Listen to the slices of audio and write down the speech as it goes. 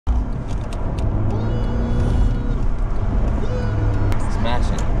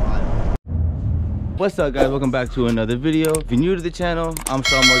What's up, guys? Welcome back to another video. If you're new to the channel, I'm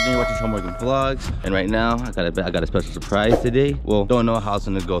Sean Morgan. You're watching SeanMorganVlogs, and right now I got a special surprise today. Well, don't know how it's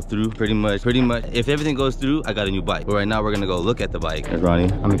gonna go through. Pretty much. If everything goes through, I got a new bike. But right now we're gonna go look at the bike. There's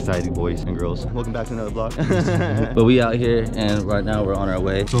Ronnie. I'm excited, boys and girls. Welcome back to another vlog. But we out here, and right now we're on our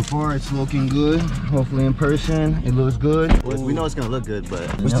way. So far, it's looking good. Hopefully, in person, it looks good. Ooh. We know it's gonna look good, but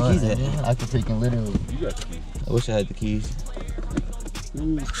where's the keys at? I can freaking literally. You got the keys. I wish I had the keys.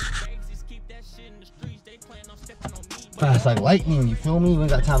 Fast like lightning, you feel me? We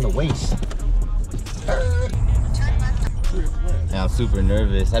ain't got time to waste. Yeah, I'm super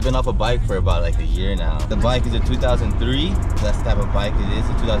nervous. I've been off a bike for about like a year now. The bike is a 2003. That's the type of bike it is,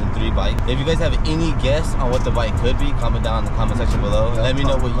 a 2003 bike. If you guys have any guess on what the bike could be, comment down in the comment section below. Let me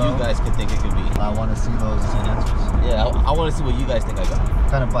know what you guys could think it could be. I want to see those answers. Yeah, I want to see what you guys think I got.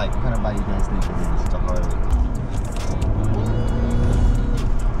 What kind of bike you guys think it is? It's a Harley.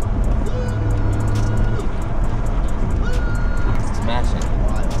 Smashing.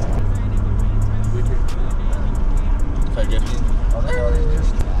 Start drifting. Oh, that's how they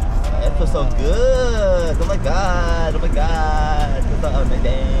just. That feels so good. Oh my god. Oh my god. Feels so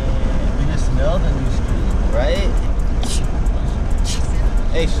amazing. You just smell the new street. Right?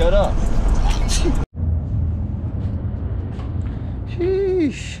 Hey, shut up.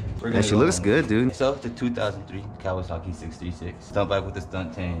 Sheesh. Yeah, she looks good, dude. So the 2003 Kawasaki 636 stunt bike with the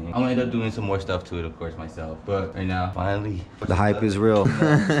stunt tank. I'm gonna end up doing some more stuff to it, of course, myself. But right now, finally, the hype is real.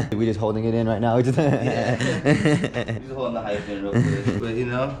 We just holding it in right now. Yeah. Just holding the hype in real quick. But you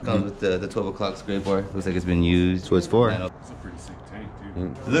know, comes with the 12 o'clock scrape bar. Looks like it's been used. That's what it's for. It's a pretty sick tank,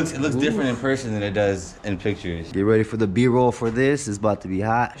 dude. It looks different in person than it does in pictures. Get ready for the B-roll for this. It's about to be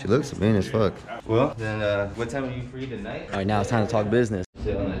hot. She looks mean as fuck. Well, then what time are you free tonight? All right, now it's time to talk business.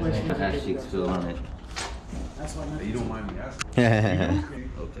 Sit on it. Ass cheeks feel on it. That's why you don't mind me asking.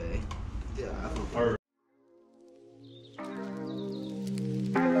 Okay. Yeah, I feel perfect.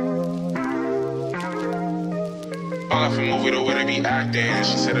 All I from movie the way they be acting.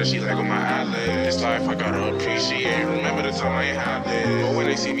 She said that she like on my eyelid. This life I gotta appreciate. Remember the time I ain't had this. But when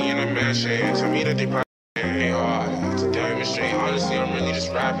they see me in a mansion, tell me that they probably ain't hard to demonstrate. Honestly, I'm really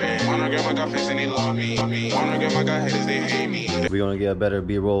just rapping. One of them I got fans and they love me. One of them I got haters, they hate me. We're gonna get a better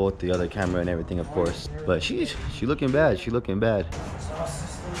B-roll with the other camera and everything, of course. But she looking bad. She looking bad.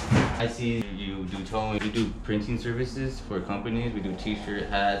 I see you do towing. We do printing services for companies. We do t-shirt,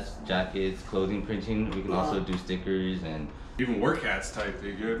 hats, jackets, clothing printing. We can also do stickers and Even work hats type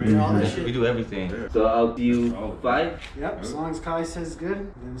thing, you know what I Yeah, mean? all that shit. we do everything. Yeah. So I'll do you 5. Yep, as long as Kai says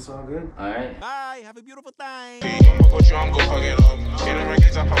good, then it's all good. All right. Bye, have a beautiful time. I'm gonna go you, I'm gonna fuck it up. Get the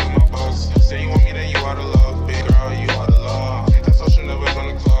records, I pop my boss. Say you want me, then you out of love. Big girl, you out of love. That social never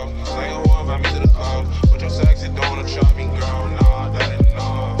gonna club. Like a whore, invite me to the club. With your sex, it don't wanna chop me.